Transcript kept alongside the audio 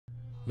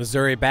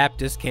Missouri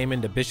Baptist came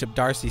into Bishop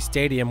Darcy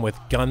Stadium with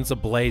guns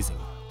a-blazing,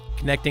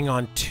 connecting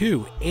on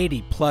two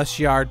 80-plus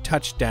yard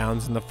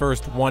touchdowns in the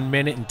first 1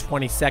 minute and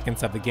 20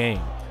 seconds of the game.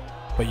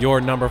 But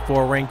your number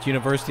 4 ranked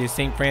University of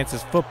St.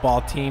 Francis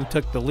football team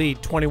took the lead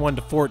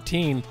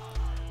 21-14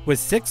 with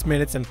 6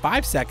 minutes and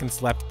 5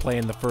 seconds left to play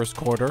in the first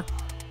quarter,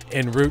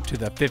 en route to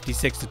the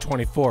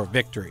 56-24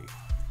 victory.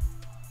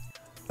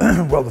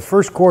 Well, the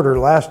first quarter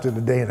lasted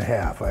a day and a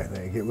half, I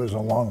think. It was a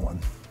long one.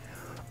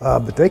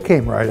 But they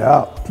came right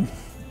out.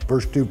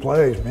 First 2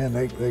 plays, man,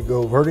 they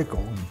go vertical.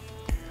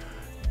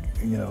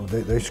 And, you know,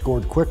 they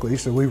scored quickly,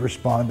 so we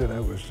responded. I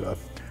was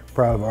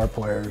proud of our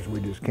players. We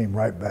just came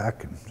right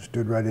back and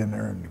stood right in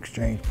there and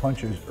exchanged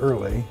punches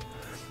early.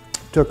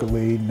 Took a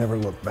lead, never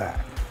looked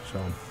back. So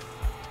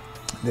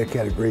Nick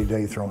had a great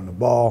day throwing the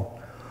ball.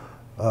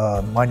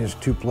 Minus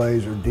 2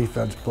 plays, our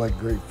defense played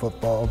great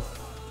football.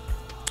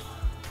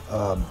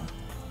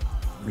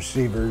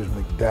 Receivers,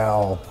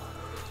 McDowell,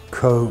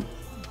 Coate,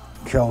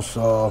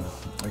 Kelsaw,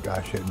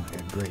 gosh,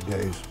 had great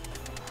days.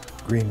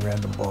 Green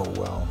ran the ball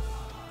well.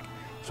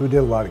 So we did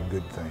a lot of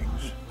good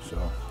things. So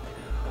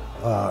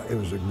it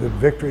was a good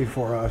victory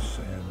for us,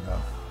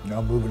 and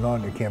now moving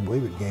on, you can't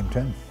believe it, game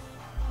 10.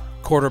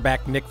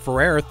 Quarterback Nick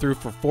Ferrer threw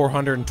for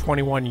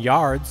 421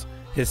 yards,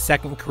 his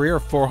second career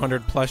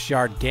 400-plus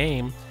yard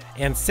game,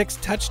 and 6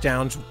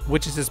 touchdowns,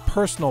 which is his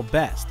personal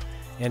best,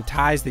 and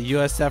ties the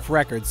USF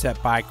record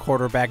set by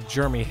quarterback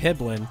Jeremy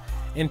Hiblin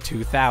in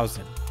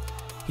 2000.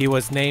 He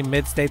was named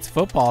Mid-States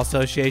Football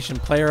Association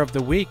Player of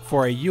the Week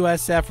for a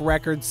USF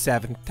record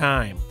 7th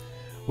time,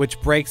 which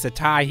breaks a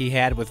tie he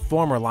had with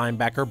former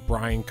linebacker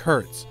Brian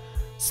Kurtz,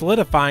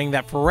 solidifying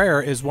that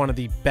Ferrer is one of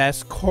the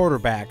best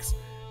quarterbacks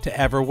to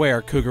ever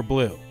wear Cougar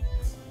Blue.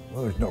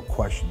 Well, there's no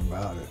question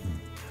about it. And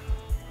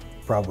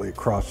probably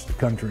across the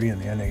country and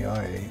the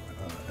NAIA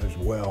as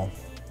well.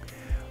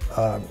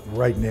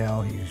 Right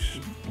now, he's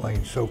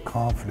playing so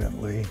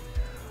confidently.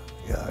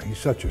 He's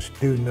such a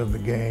student of the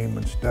game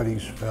and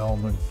studies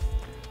film, and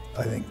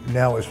I think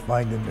now is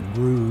finding the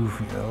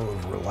groove, you know,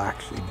 of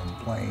relaxing and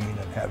playing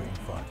and having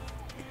fun.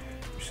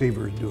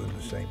 Receivers doing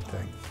the same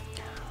thing.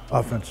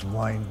 Offensive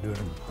line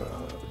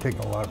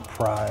taking a lot of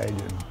pride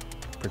in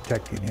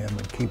protecting him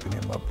and keeping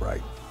him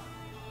upright.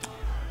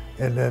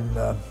 And then,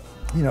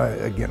 you know,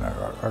 again,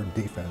 our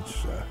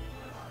defense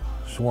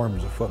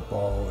swarms the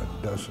football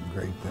and does some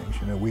great things.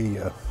 You know, we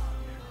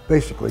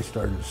basically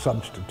started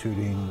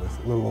substituting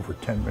with a little over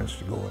 10 minutes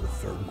to go in the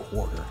third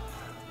quarter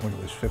when it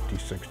was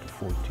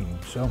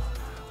 56-14. So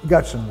we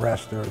got some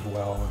rest there as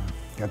well and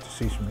got to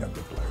see some younger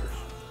players.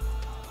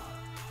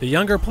 The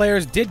younger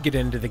players did get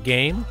into the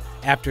game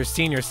after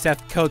senior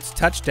Seth Coates'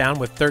 touchdown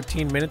with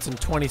 13 minutes and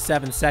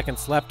 27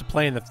 seconds left to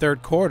play in the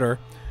third quarter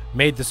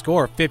made the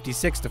score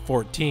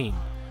 56-14.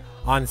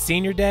 On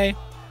senior day,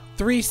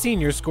 3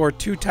 seniors scored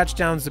 2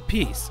 touchdowns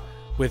apiece,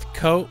 with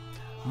Coate,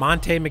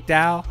 Monte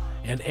McDowell,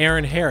 and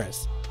Aaron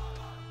Harris.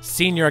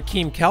 Senior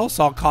Akeem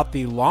Kelsaw caught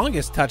the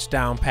longest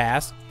touchdown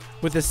pass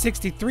with a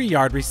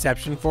 63-yard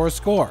reception for a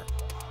score.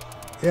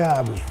 Yeah,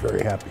 I was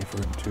very happy for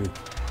him too.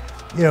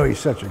 You know, he's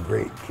such a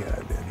great kid,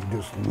 and he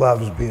just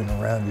loves being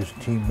around his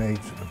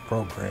teammates in the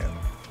program.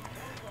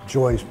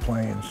 Enjoys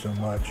playing so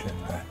much,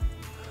 and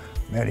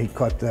man, he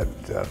caught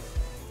that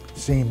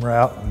seam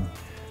route and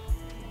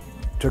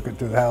took it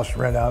to the house,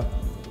 ran out,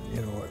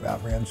 you know,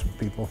 outran some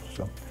people.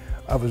 So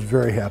I was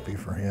very happy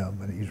for him,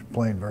 and he's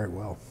playing very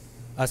well.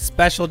 A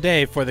special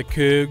day for the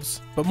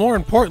Cougs, but more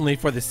importantly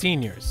for the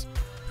seniors,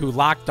 who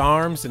locked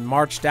arms and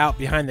marched out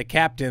behind the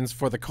captains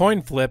for the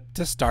coin flip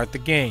to start the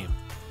game.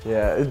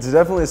 Yeah, it's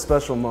definitely a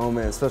special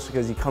moment, especially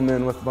because you come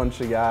in with a bunch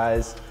of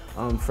guys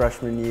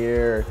freshman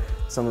year.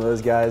 Some of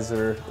those guys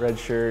are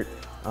redshirt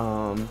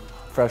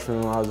freshmen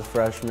when I was a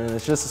freshman.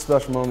 It's just a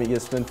special moment. You get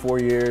to spend 4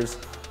 years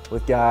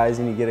with guys,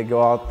 and you get to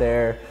go out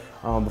there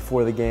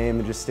before the game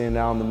and just stand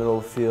out in the middle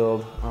of the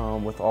field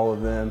with all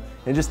of them.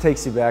 It just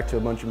takes you back to a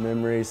bunch of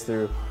memories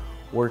through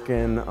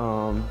working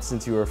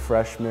since you were a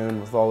freshman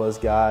with all those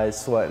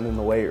guys, sweating in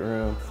the weight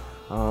room.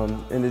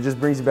 And it just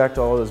brings you back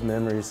to all those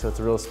memories, so it's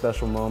a real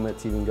special moment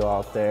to even go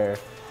out there,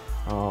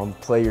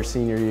 play your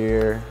senior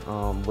year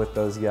with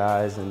those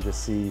guys, and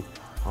just see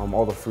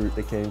all the fruit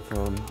that came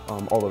from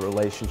all the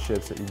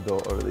relationships that you've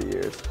built over the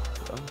years.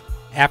 So.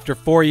 After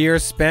 4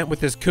 years spent with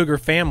his Cougar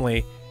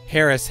family,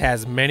 Harris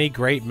has many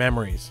great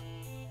memories.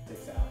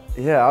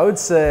 Yeah, I would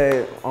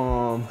say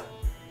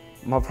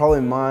probably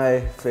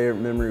my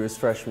favorite memory was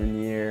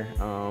freshman year.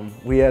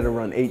 We had to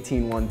run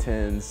 18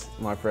 110s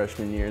my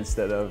freshman year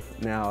instead of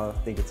now I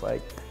think it's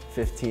like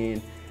 15.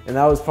 And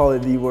that was probably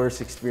the worst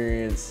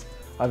experience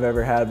I've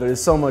ever had, but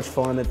it's so much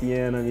fun at the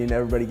end. I mean,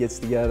 everybody gets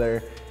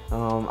together.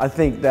 I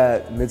think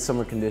that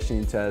midsummer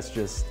conditioning test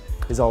just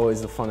is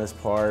always the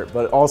funnest part,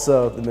 but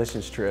also the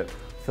missions trip.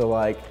 I feel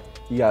like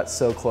you got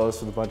so close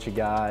with a bunch of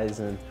guys,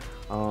 and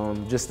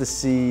just to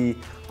see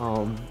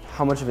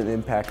how much of an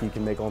impact you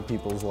can make on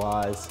people's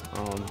lives,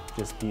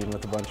 just being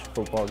with a bunch of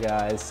football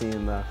guys,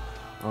 seeing the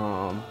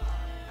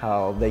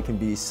how they can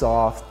be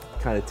soft,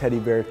 kind of teddy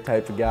bear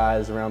type of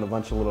guys around a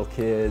bunch of little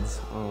kids,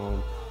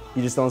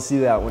 you just don't see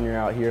that when you're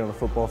out here on the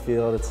football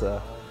field. It's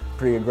a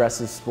pretty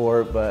aggressive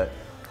sport, but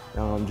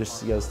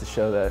just goes to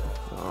show that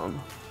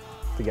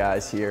the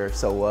guys here are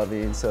so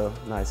loving, so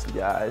nice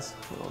guys,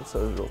 so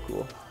it was real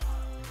cool.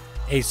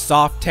 A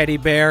soft teddy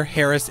bear,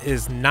 Harris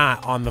is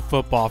not on the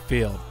football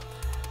field,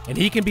 and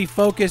he can be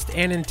focused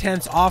and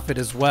intense off it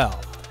as well.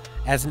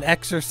 As an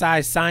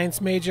exercise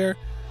science major,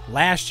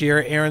 last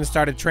year Aaron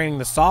started training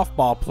the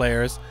softball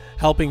players,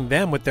 helping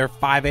them with their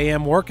 5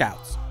 a.m.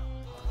 workouts.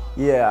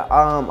 Yeah,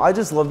 I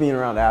just love being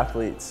around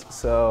athletes,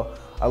 so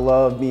I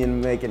love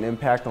making an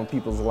impact on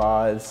people's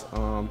lives.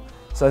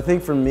 So I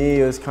think for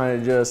me it was kind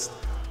of just,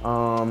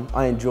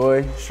 I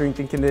enjoy strength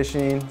and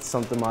conditioning. It's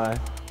something my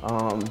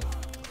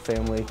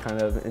family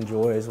kind of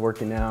enjoys,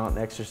 working out and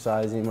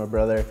exercising. My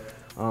brother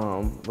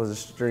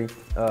was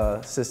a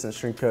assistant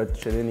strength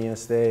coach at Indiana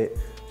State,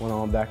 went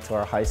on back to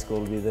our high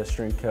school to be the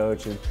strength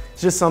coach, and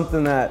it's just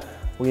something that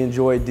we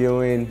enjoy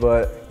doing.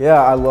 But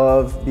yeah, I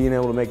love being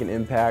able to make an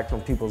impact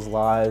on people's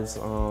lives,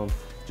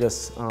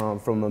 just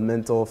from a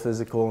mental,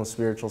 physical, and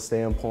spiritual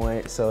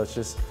standpoint. So it's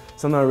just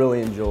something I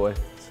really enjoy.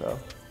 So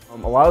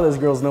a lot of those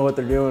girls know what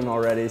they're doing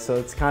already, so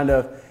it's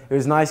it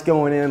was nice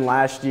going in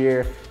last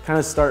year, kind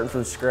of starting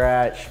from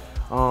scratch.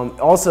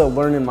 Also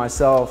learning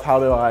myself, how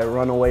do I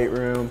run a weight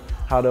room?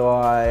 How do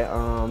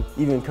I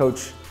even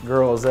coach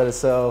girls? That is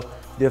so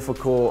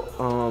difficult,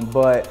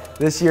 but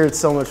this year it's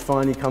so much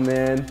fun. You come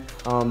in,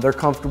 they're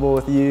comfortable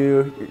with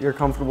you, you're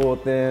comfortable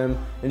with them,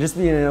 and just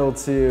being able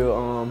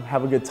to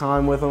have a good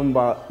time with them,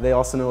 but they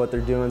also know what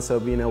they're doing, so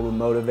being able to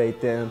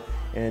motivate them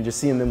and just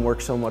seeing them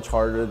work so much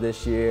harder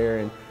this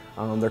year,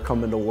 and they're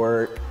coming to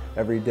work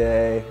every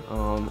day,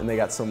 and they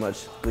got so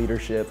much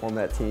leadership on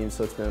that team,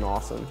 so it's been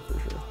awesome for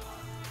sure.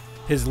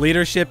 His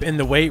leadership in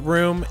the weight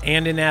room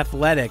and in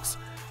athletics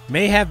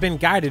may have been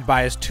guided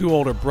by his 2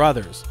 older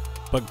brothers,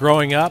 but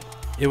growing up,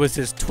 it was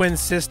his twin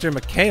sister,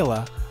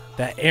 Michaela,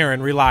 that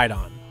Aaron relied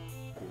on.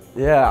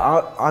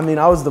 Yeah, I mean,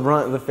 I was the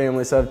runt of the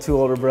family, so I have 2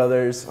 older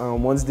brothers.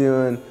 One's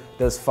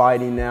does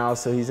fighting now,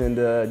 so he's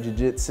into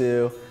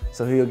jiu-jitsu,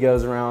 so he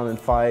goes around and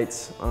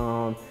fights.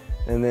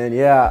 And then,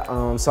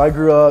 yeah, so I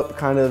grew up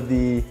kind of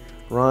the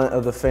runt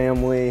of the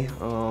family,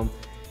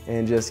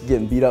 and just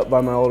getting beat up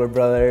by my older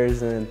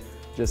brothers, and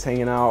just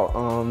hanging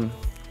out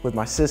with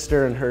my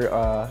sister and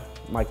her,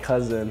 my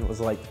cousin was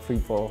like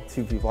the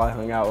 2 people I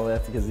hung out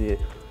with, because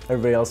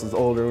everybody else was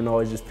older and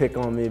always just pick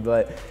on me.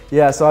 But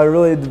yeah, so I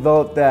really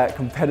developed that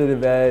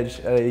competitive edge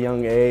at a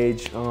young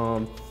age.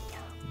 Yeah,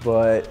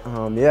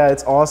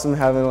 it's awesome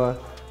having a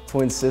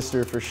twin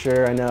sister for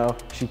sure. I know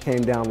she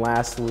came down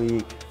last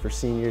week for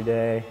senior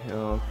day.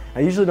 I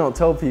usually don't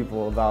tell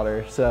people about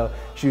her, so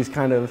she was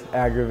kind of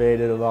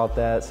aggravated about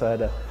that, so I had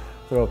to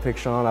throw a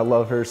picture on. I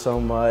love her so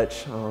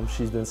much.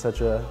 She's been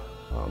such a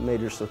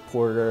major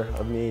supporter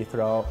of me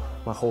throughout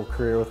my whole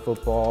career with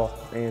football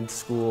and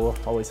school,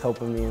 always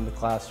helping me in the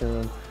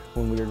classroom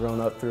when we were growing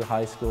up through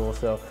high school.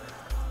 So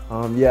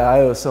yeah,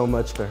 I owe so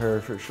much to her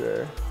for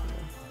sure.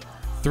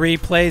 3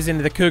 plays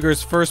into the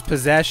Cougars' first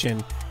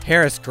possession,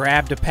 Harris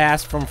grabbed a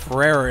pass from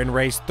Ferreira and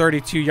raced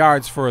 32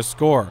 yards for a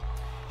score.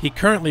 He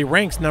currently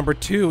ranks number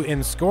 2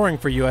 in scoring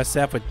for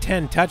USF with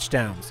 10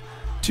 touchdowns,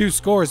 2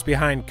 scores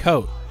behind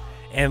Cote,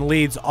 and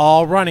leads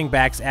all running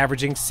backs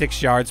averaging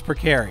 6 yards per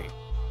carry.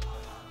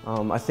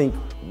 I think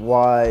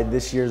why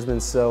this year's been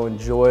so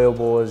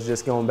enjoyable is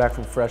just going back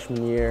from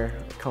freshman year,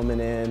 coming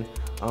in,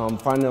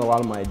 finding a lot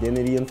of my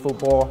identity in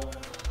football,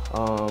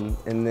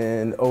 and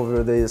then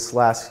over this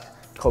last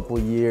couple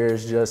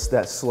years, just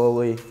that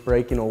slowly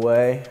breaking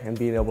away and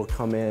being able to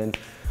come in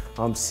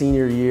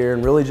senior year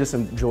and really just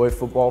enjoy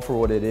football for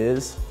what it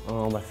is.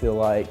 I feel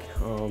like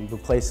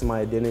replacing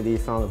my identity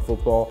found in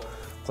football,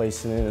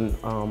 placing in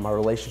my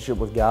relationship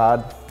with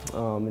God,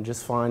 and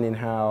just finding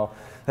how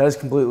that has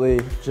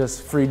completely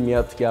just freed me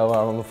up to go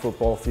out on the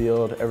football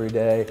field every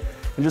day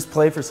and just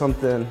play for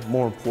something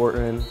more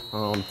important,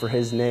 for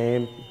His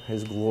name,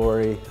 His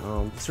glory.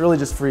 It's really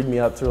just freed me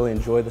up to really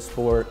enjoy the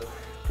sport,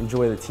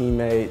 enjoy the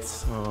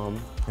teammates, and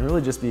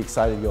really just be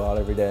excited to go out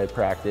every day,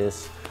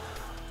 practice,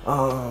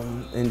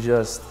 and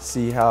just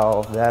see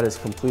how that has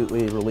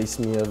completely released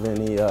me of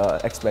any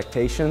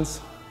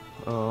expectations.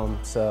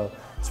 So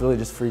it's really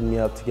just freed me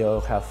up to go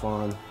have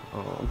fun.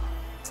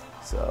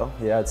 So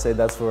yeah, I'd say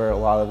that's where a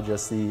lot of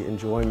just the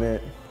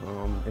enjoyment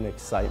and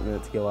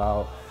excitement to go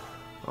out,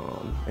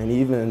 and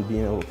even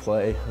being able to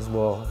play as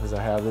well as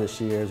I have this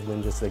year has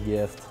been just a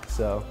gift.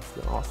 So it's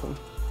been awesome.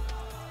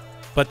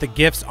 But the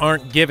gifts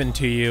aren't given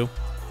to you,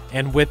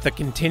 and with the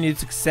continued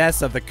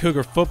success of the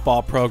Cougar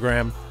football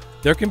program,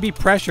 there can be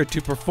pressure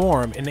to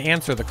perform and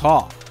answer the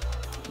call.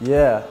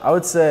 Yeah, I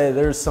would say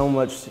there's so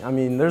much, I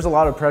mean, there's a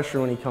lot of pressure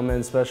when you come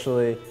in,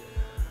 especially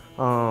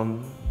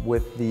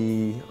with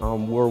the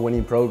we're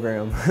winning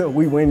program.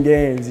 We win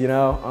games, you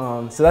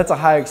know? So that's a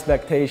high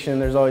expectation.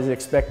 There's always an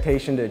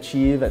expectation to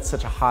achieve at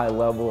such a high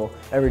level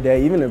every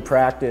day, even in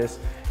practice.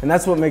 And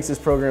that's what makes this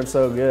program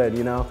so good,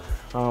 you know?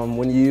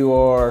 When you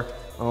are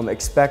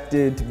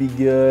expected to be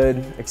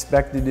good,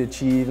 expected to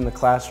achieve in the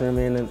classroom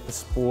and in the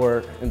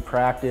sport and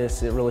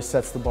practice, it really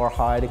sets the bar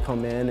high to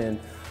come in and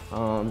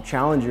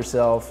challenge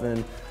yourself.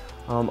 And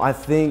I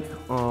think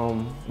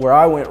where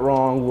I went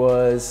wrong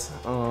was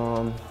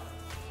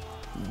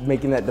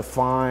making that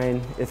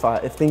define.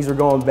 If things were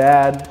going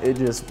bad, it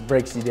just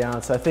breaks you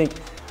down. So I think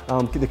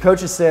the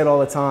coaches say it all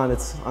the time.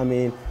 It's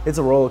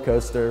a roller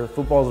coaster.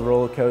 Football's a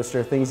roller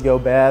coaster. Things go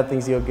bad,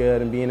 things go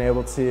good, and being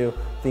able to,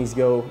 things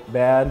go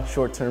bad,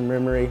 short-term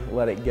memory,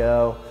 let it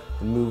go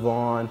and move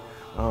on.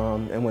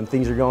 And when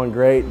things are going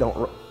great,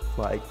 don't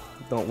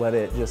let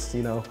it just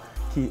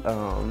keep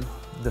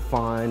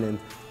define and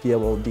be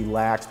able to be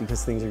lax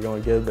because things are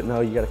going good. But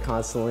no, you got to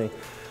constantly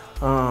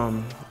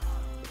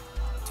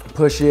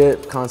push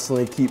it,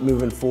 constantly keep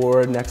moving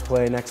forward, next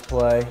play, next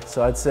play.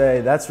 So I'd say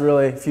that's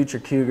really future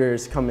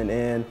Cougars coming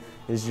in,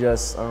 is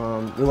just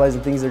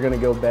realizing things are going to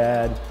go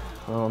bad.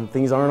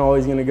 Things aren't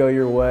always going to go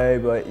your way,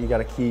 but you got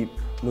to keep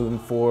moving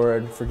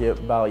forward, forget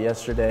about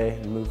yesterday,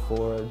 and move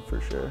forward for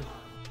sure.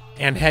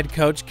 And head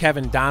coach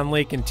Kevin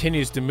Donley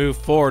continues to move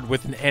forward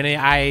with an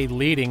NAIA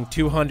leading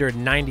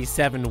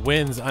 297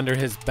 wins under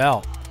his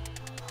belt.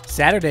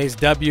 Saturday's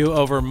W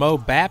over Mo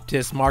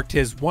Baptist marked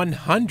his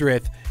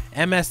 100th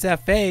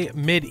MSFA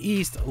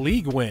Mid-East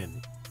League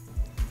win.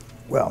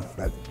 Well,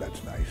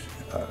 that's nice.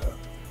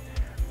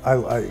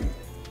 I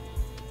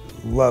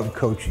love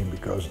coaching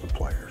because of the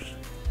players.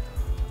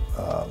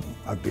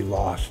 I'd be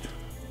lost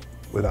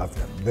without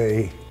them.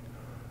 They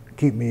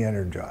keep me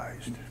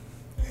energized,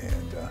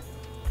 and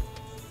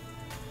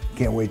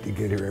can't wait to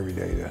get here every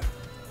day to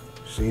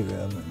see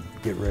them and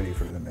get ready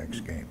for the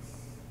next game.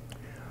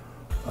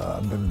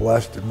 I've been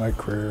blessed in my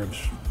career.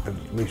 I've been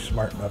at least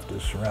smart enough to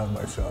surround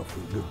myself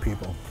with good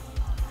people,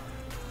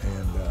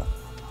 and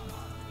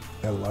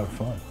had a lot of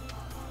fun.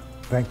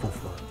 Thankful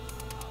for it.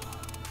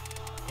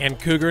 And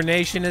Cougar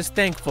Nation is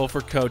thankful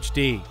for Coach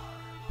D.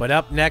 But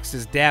up next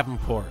is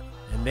Davenport,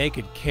 and they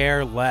could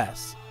care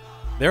less.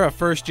 They're a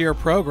first-year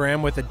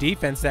program with a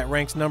defense that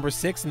ranks number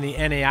 6 in the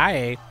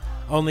NAIA,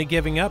 only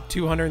giving up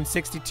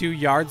 262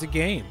 yards a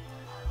game.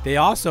 They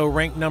also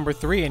rank number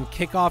 3 in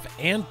kickoff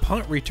and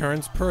punt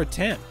returns per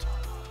attempt.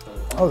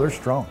 Oh, they're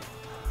strong.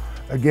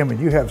 Again, when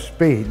you have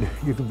speed,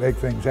 you can make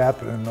things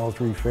happen in all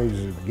 3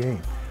 phases of the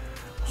game.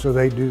 So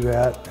they do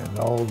that, and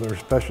all their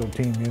special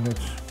team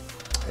units,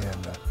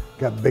 and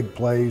got big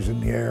plays in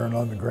the air and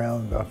on the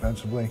ground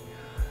offensively.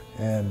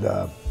 And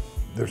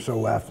they're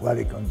so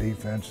athletic on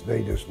defense,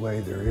 they just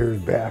lay their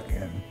ears back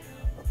and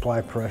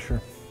apply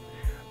pressure.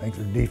 I think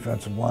their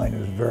defensive line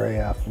is very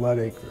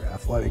athletic. They're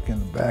athletic in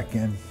the back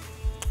end.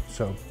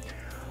 So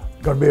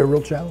it's going to be a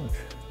real challenge.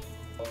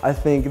 I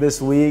think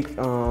this week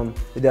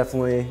it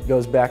definitely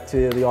goes back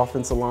to the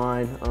offensive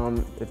line.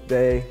 If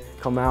they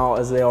come out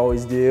as they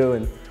always do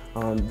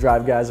and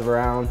drive guys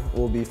around,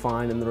 we'll be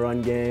fine in the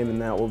run game,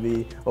 and that will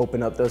be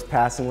open up those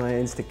passing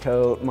lanes to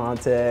Cote,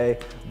 Monte,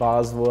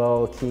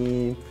 Boswell,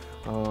 Keem,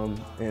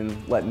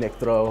 and let Nick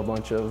throw a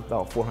bunch of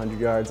about 400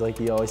 yards like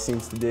he always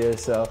seems to do.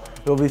 So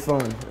it'll be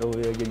fun. It'll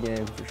be a good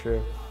game for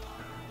sure.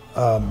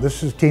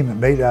 This is a team that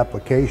made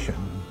application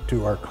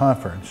to our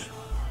conference,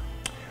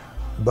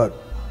 but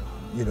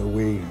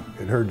we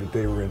had heard that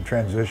they were in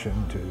transition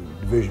to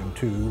Division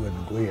II in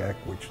the GLIAC,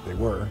 which they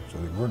were, so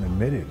they weren't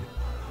admitted.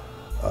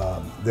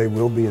 They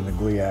will be in the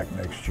GLIAC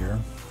next year.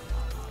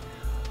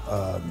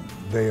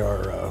 They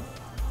are a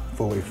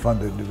fully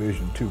funded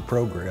Division II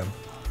program,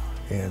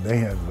 and they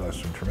have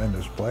some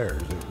tremendous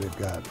players. They've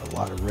got a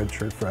lot of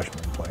redshirt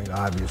freshmen playing,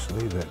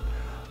 obviously, that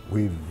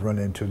we've run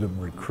into them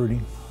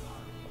recruiting.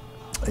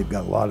 They've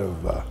got a lot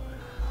of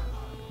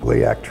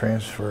GLIAC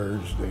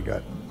transfers. They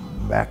got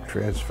MAC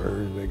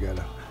transfers. They got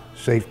a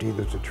safety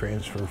that's a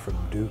transfer from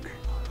Duke.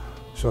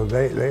 So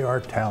they are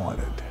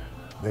talented.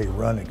 They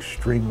run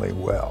extremely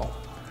well.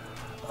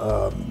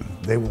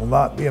 They will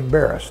not be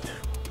embarrassed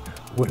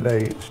when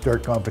they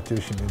start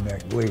competition in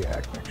that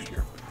GLIAC next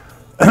year.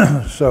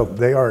 So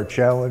they are a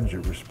challenge. I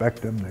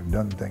respect them. They've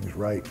done things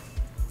right.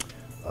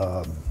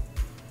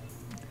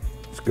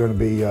 It's going to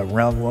be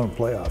round 1 of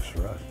playoffs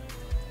for us.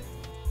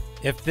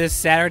 If this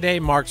Saturday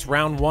marks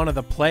round 1 of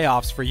the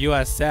playoffs for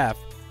USF,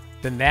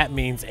 then that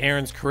means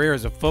Aaron's career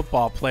as a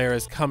football player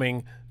is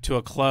coming to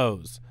a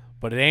close.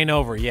 But it ain't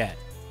over yet.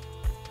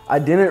 I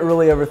didn't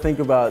really ever think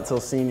about it till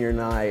senior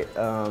night,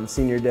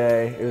 senior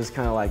day. It was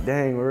kind of like,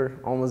 dang, we're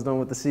almost done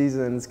with the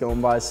season. It's going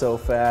by so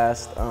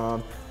fast.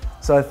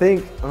 So I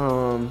think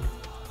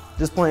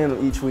just playing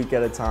each week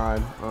at a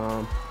time,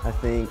 I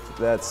think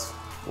that's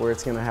where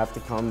it's going to have to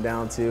come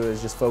down to,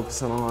 is just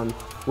focusing on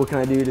what can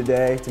I do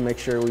today to make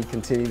sure we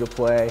continue to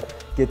play,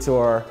 get to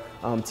our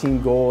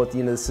team goal at the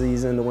end of the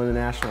season to win a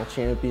national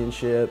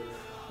championship,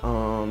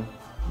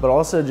 but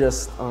also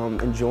just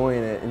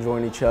enjoying it,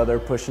 enjoying each other,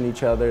 pushing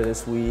each other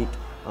this week,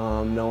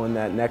 knowing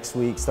that next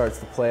week starts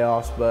the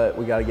playoffs, but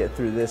we got to get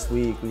through this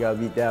week. We got to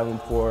beat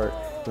Davenport,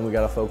 and we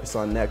got to focus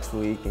on next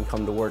week and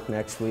come to work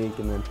next week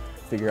and then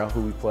figure out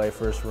who we play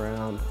first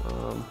round.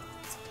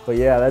 But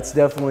yeah, that's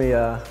definitely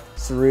a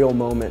surreal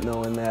moment,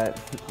 knowing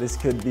that this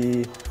could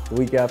be the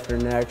week after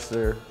next,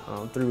 or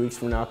 3 weeks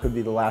from now could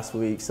be the last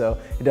week. So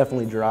it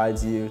definitely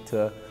drives you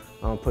to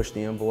push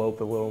the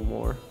envelope a little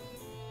more.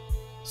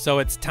 So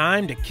it's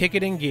time to kick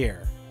it in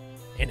gear.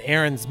 And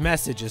Aaron's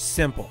message is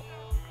simple.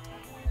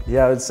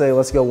 Yeah, I would say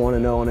let's go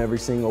 1-0 on every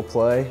single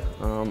play.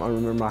 I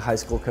remember my high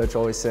school coach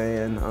always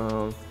saying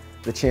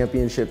the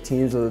championship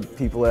teams are the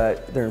people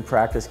that during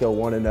practice go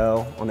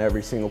 1-0 on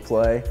every single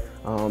play.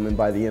 And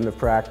by the end of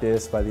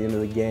practice, by the end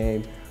of the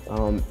game,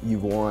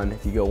 you've won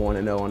if you go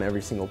 1-0 on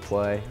every single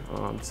play.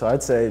 So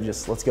I'd say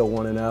just let's go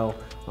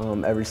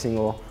 1-0 every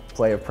single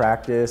play of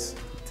practice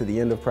to the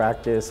end of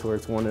practice where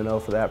it's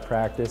 1-0 for that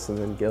practice, and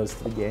then goes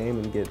to the game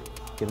and get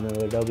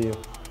another W.